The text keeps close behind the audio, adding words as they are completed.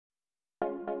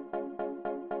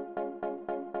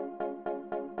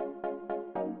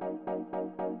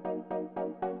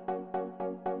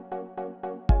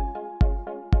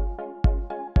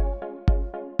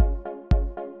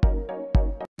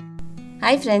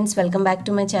Hi friends, welcome back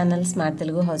to my channel smart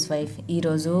Telugu house wife.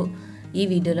 ఈరోజు ఈ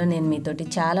వీడియోలో నేను మీతోటి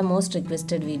చాలా మోస్ట్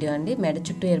రిక్వెస్టెడ్ వీడియో అండి. మెడ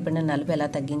చుట్టూ ఏర్పడిన నలుపు ఎలా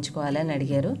తగ్గించుకోవాలి అని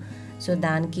అడిగారు. సో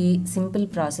దానికి సింపుల్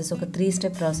ప్రాసెస్, ఒక 3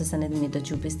 స్టెప్ ప్రాసెస్ అనేది మీతో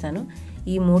చూపిస్తాను.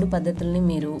 ఈ 3 పద్ధతుల్ని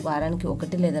మీరు వారానికి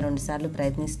 1 లేదా 2 సార్లు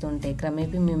ప్రయత్నిస్తూ ఉంటే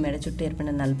క్రమేపీ మీ మెడ చుట్టూ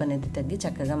ఏర్పడిన నలుపు అనేది తగ్గి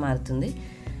చక్కగా మారుతుంది.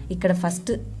 ఇక్కడ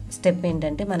ఫస్ట్ స్టెప్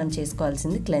ఏంటంటే మనం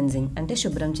చేసుకోవాల్సింది క్లెన్జింగ్, అంటే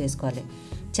శుభ్రం చేసుకోవాలి.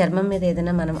 చర్మం మీద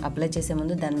ఏదైనా మనం అప్లై చేసే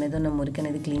ముందు దాని మీద ఉన్న మురికి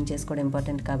అనేది క్లీన్ చేసుకోవడం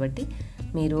ఇంపార్టెంట్. కాబట్టి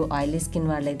మీరు ఆయిలీ స్కిన్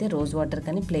వాళ్ళైతే రోజ్ వాటర్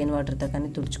కానీ ప్లెయిన్ వాటర్తో కానీ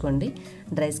తుడుచుకోండి.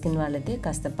 డ్రై స్కిన్ వాళ్ళైతే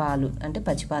కాస్త పాలు, అంటే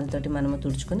పచ్చి పాలతోటి మనము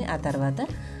తుడుచుకొని ఆ తర్వాత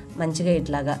మంచిగా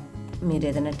ఇట్లాగా మీరు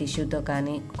ఏదైనా టిష్యూతో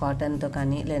కానీ కాటన్తో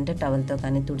కానీ లేదంటే టవల్తో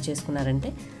కానీ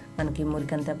తుడిచేసుకున్నారంటే మనకి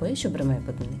మురికంతా పోయి శుభ్రం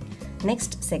అయిపోతుంది.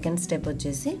 నెక్స్ట్ సెకండ్ స్టెప్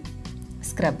వచ్చేసి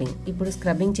స్క్రబ్బింగ్. ఇప్పుడు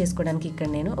స్క్రబ్బింగ్ చేసుకోవడానికి ఇక్కడ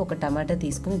నేను ఒక టమాటా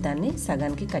తీసుకుని దాన్ని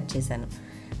సగానికి కట్ చేశాను.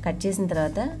 కట్ చేసిన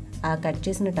తర్వాత ఆ కట్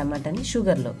చేసిన టమాటాని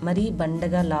షుగర్లో, మరీ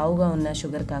బండగా లావుగా ఉన్న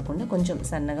షుగర్ కాకుండా కొంచెం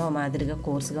సన్నగా మాదిరిగా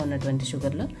కోర్సుగా ఉన్నటువంటి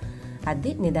షుగర్లో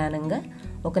అది నిదానంగా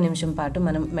 1 నిమిషం పాటు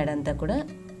మనం మెడంతా కూడా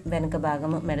వెనక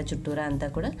భాగం మెడ చుట్టూరా అంతా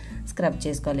కూడా స్క్రబ్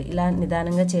చేసుకోవాలి. ఇలా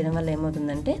నిదానంగా చేయడం వల్ల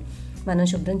ఏమవుతుందంటే మనం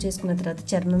శుభ్రం చేసుకున్న తర్వాత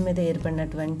చర్మం మీద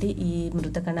ఏర్పడినటువంటి ఈ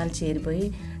మృత కణాలు చేరిపోయి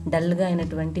డల్గా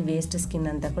అయినటువంటి వేస్ట్ స్కిన్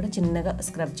అంతా కూడా చిన్నగా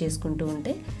స్క్రబ్ చేసుకుంటూ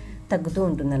ఉంటే తగ్గుతూ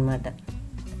ఉంటుందన్నమాట.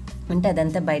 అంటే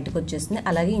అదంతా బయటకు వచ్చేస్తుంది.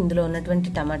 అలాగే ఇందులో ఉన్నటువంటి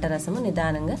టమాటా రసము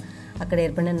నిదానంగా అక్కడ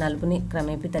ఏర్పడిన నలుపుని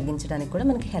క్రమేపీ తగ్గించడానికి కూడా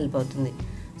మనకి హెల్ప్ అవుతుంది.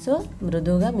 సో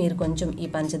మృదువుగా మీరు కొంచెం ఈ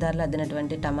పంచదారలో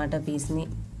అద్దినటువంటి టమాటా పీస్ని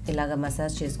ఇలాగ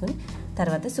మసాజ్ చేసుకుని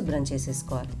తర్వాత శుభ్రం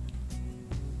చేసేసుకోవాలి.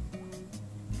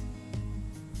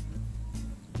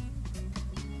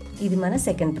 ఇది మన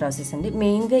సెకండ్ ప్రాసెస్ అండి.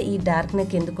 మెయిన్గా ఈ డార్క్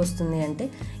నెక్ ఎందుకు వస్తుంది అంటే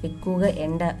ఎక్కువగా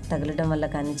ఎండ తగలడం వల్ల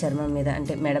కానీ చర్మం మీద,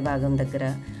 అంటే మెడ భాగం దగ్గర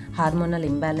హార్మోనల్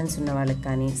ఇంబ్యాలెన్స్ ఉన్న వాళ్ళకి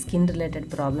కానీ స్కిన్ రిలేటెడ్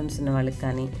ప్రాబ్లమ్స్ ఉన్న వాళ్ళకి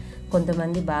కానీ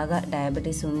కొంతమంది బాగా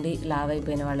డయాబెటీస్ ఉండి లావ్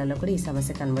అయిపోయిన వాళ్ళలో కూడా ఈ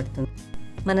సమస్య కనబడుతుంది.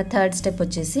 మన థర్డ్ స్టెప్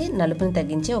వచ్చేసి నలుపుని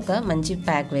తగ్గించే ఒక మంచి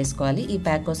ప్యాక్ వేసుకోవాలి. ఈ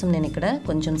ప్యాక్ కోసం నేను ఇక్కడ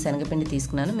కొంచెం శనగపిండి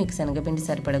తీసుకున్నాను. మీకు శనగపిండి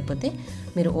సరిపడకపోతే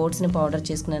మీరు ఓట్స్ని పౌడర్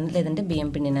చేసుకున్నాను, లేదంటే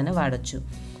బియ్యం పిండినైనా వాడచ్చు.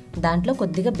 దాంట్లో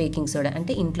కొద్దిగా బేకింగ్ సోడా,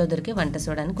 అంటే ఇంట్లో దొరికే వంట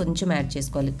సోడాని కొంచెం యాడ్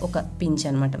చేసుకోవాలి, ఒక పించ్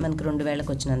అనమాట, మనకు 2 వేళకు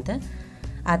వచ్చినంత.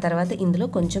 ఆ తర్వాత ఇందులో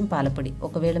కొంచెం పాలపొడి,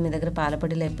 ఒకవేళ మీ దగ్గర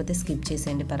పాలపొడి లేకపోతే స్కిప్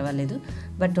చేసేయండి, పర్వాలేదు.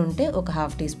 బట్ ఉంటే ఒక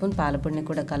 1/2 టీ స్పూన్ పాలపొడిని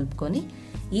కూడా కలుపుకొని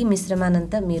ఈ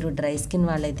మిశ్రమానంతా మీరు డ్రై స్కిన్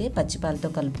వాళ్ళైతే పచ్చిపాలతో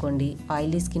కలుపుకోండి,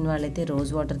 ఆయిలీ స్కిన్ వాళ్ళైతే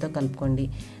రోజ్ వాటర్తో కలుపుకోండి,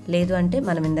 లేదు అంటే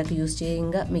మనం ఇందాక యూస్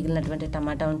చేయంగా మిగిలినటువంటి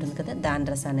టమాటా ఉంటుంది కదా, దాని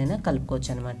రసానైనా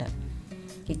కలుపుకోవచ్చు అనమాట.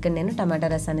 ఇక్కడ నేను టమాటా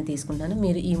రసాన్ని తీసుకుంటాను.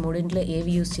 మీరు ఈ 3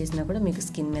 ఏవి యూస్ చేసినా కూడా మీకు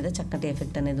స్కిన్ మీద చక్కటి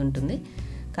ఎఫెక్ట్ అనేది ఉంటుంది.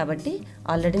 కాబట్టి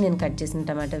ఆల్రెడీ నేను కట్ చేసిన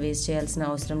టమాటా వేస్ట్ చేయాల్సిన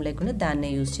అవసరం లేకుండా దాన్నే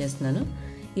యూస్ చేస్తున్నాను.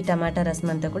 ఈ టమాటా రసం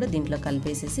అంతా కూడా దీంట్లో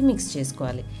కలిపేసేసి మిక్స్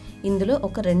చేసుకోవాలి. ఇందులో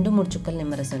ఒక 2-3 చుక్కల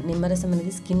నిమ్మరసం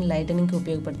అనేది స్కిన్ లైటనింగ్కి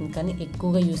ఉపయోగపడుతుంది, కానీ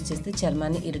ఎక్కువగా యూస్ చేస్తే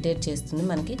చర్మాన్ని ఇరిటేట్ చేస్తుంది,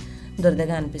 మనకి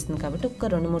దురదగా అనిపిస్తుంది. కాబట్టి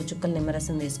ఒక 2-3 చుక్కల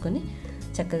నిమ్మరసం వేసుకొని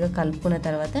చక్కగా కలుపుకున్న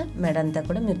తర్వాత మెడంతా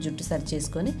కూడా మీరు జుట్టు సరి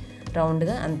చేసుకొని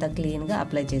రౌండ్గా అంతా క్లీన్గా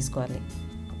అప్లై చేసుకోవాలి.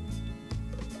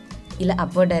 ఇలా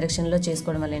అప్వర్డ్ డైరెక్షన్లో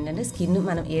చేసుకోవడం వల్ల ఏంటంటే స్కిన్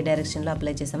మనం ఏ డైరెక్షన్లో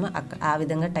అప్లై చేసామో ఆ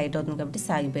విధంగా టైట్ అవుతుంది, కాబట్టి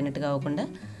సాగిపోయినట్టుగా అవ్వకుండా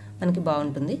మనకి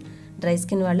బాగుంటుంది. డ్రై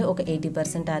స్కిన్ వాళ్ళు ఒక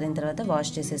 80% ఆరిన తర్వాత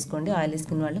వాష్ చేసేసుకోండి. ఆయిలీ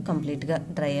స్కిన్ వాళ్ళు కంప్లీట్గా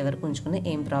డ్రై అయ్యే వరకు ఉంచుకునే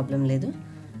ఏం ప్రాబ్లం లేదు.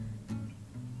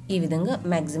 ఈ విధంగా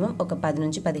మ్యాక్సిమం ఒక 10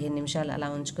 నుంచి 15 నిమిషాలు అలా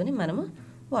ఉంచుకొని మనము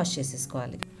వాష్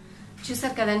చేసేసుకోవాలి.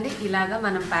 చూసారు కదండి, ఇలాగా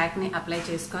మనం ప్యాక్ని అప్లై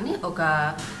చేసుకొని ఒక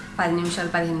 10 నిమిషాలు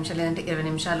 15 నిమిషాలు లేదంటే 20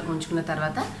 నిమిషాలు ఉంచుకున్న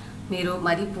తర్వాత మీరు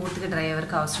మరీ పూర్తిగా డ్రై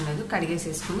అయ్యేవరకు అవసరం లేదు,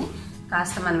 కడిగేసేసుకుని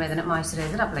కాస్త మనం ఏదైనా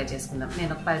మాయిశ్చరైజర్ అప్లై చేసుకుందాం.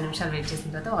 నేను ఒక 10 నిమిషాలు వెయిట్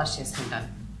చేసిన తర్వాత వాష్ చేసుకుంటాను.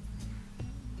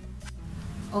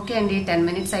 ఓకే అండి, 10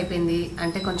 మినిట్స్ అయిపోయింది.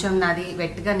 అంటే కొంచెం నాది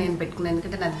వెట్గా నేను పెట్టుకున్నాను,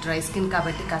 ఎందుకంటే నాది డ్రై స్కిన్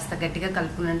కాబట్టి కాస్త గట్టిగా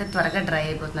కలుపుకున్నానంటే త్వరగా డ్రై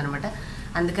అయిపోతుంది అనమాట.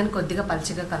 అందుకని కొద్దిగా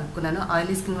పలుచగా కలుపుకున్నాను.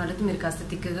 ఆయిలీ స్కిన్ వాళ్ళకి మీరు కాస్త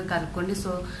థిక్గా కలుపుకోండి.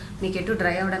 సో మీకు ఎటు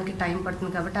డ్రై అవ్వడానికి టైం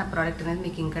పడుతుంది కాబట్టి ఆ ప్రోడక్ట్ అనేది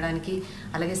మీకు ఇంకడానికి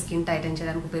అలాగే స్కిన్ టైటన్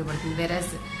చేయడానికి ఉపయోగపడుతుంది. వేరే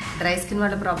డ్రై స్కిన్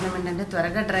వాళ్ళ ప్రాబ్లం ఏంటంటే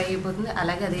త్వరగా డ్రై అయిపోతుంది,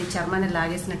 అలాగే అది చర్మాన్ని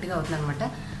లాగేసినట్టుగా అవుతుంది అనమాట.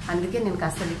 అందుకే నేను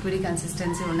కాస్త లిక్విడ్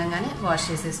కన్సిస్టెన్సీ ఉండగానే వాష్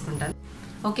చేసేసుకుంటాను.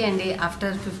 ఓకే అండి,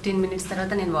 ఆఫ్టర్ 15 మినిట్స్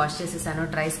తర్వాత నేను వాష్ చేసేసాను.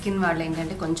 డ్రై స్కిన్ వాళ్ళు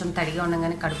ఏంటంటే కొంచెం తడిగా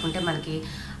ఉండగానే కడుక్కుంటే మనకి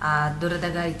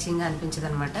దురదగా ఇచ్చింగ్గా అనిపించదు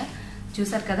అనమాట.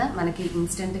 చూసారు కదా, మనకి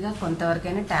ఇన్స్టెంట్గా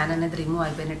కొంతవరకైనా ట్యాన్ అనేది రిమూవ్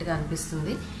అయిపోయినట్టుగా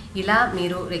అనిపిస్తుంది. ఇలా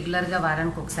మీరు రెగ్యులర్గా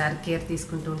వారానికి ఒకసారి కేర్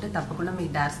తీసుకుంటూ ఉంటే తప్పకుండా మీ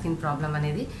డార్క్ స్కిన్ ప్రాబ్లం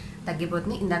అనేది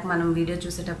తగ్గిపోతుంది. ఇందాక మనం వీడియో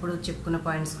చూసేటప్పుడు చెప్పుకున్న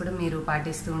పాయింట్స్ కూడా మీరు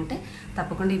పాటిస్తూ ఉంటే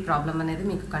తప్పకుండా ఈ ప్రాబ్లం అనేది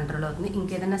మీకు కంట్రోల్ అవుతుంది.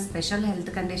 ఇంకేదైనా స్పెషల్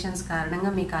హెల్త్ కండిషన్స్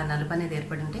కారణంగా మీకు ఆ నలుపు అనేది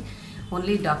ఏర్పడి ఉంటే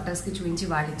ఓన్లీ డాక్టర్స్కి చూపించి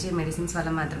వాళ్ళిచ్చే మెడిసిన్స్ వల్ల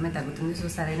మాత్రమే తగ్గుతుంది. సో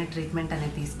సరైన ట్రీట్మెంట్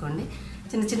అనేది తీసుకోండి.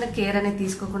 చిన్న కేర్ అనేది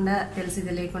తీసుకోకుండా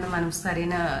తెలిసిది లేకుండా మనం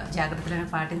సరైన జాగ్రత్తలను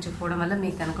పాటించకపోవడం వల్ల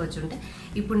మీకు కనుక వచ్చి ఉంటే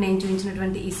ఇప్పుడు నేను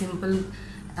చూపించినటువంటి ఈ సింపుల్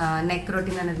నెక్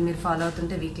రొటీన్ అనేది మీరు ఫాలో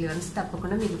అవుతుంటే వీక్లీ వన్స్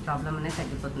తప్పకుండా మీకు ప్రాబ్లం అనేది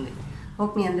తగ్గిపోతుంది.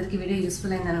 హోప్ మీ అందరికీ వీడియో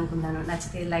యూస్ఫుల్ అయిందని అనుకుంటున్నాను.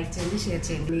 నచ్చితే లైక్ చేయండి, షేర్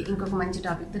చేయండి. ఇంకొక మంచి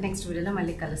టాపిక్తో నెక్స్ట్ వీడియోలో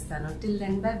మళ్ళీ కలుస్తాను. Till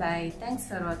then bye bye. Thanks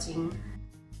for watching.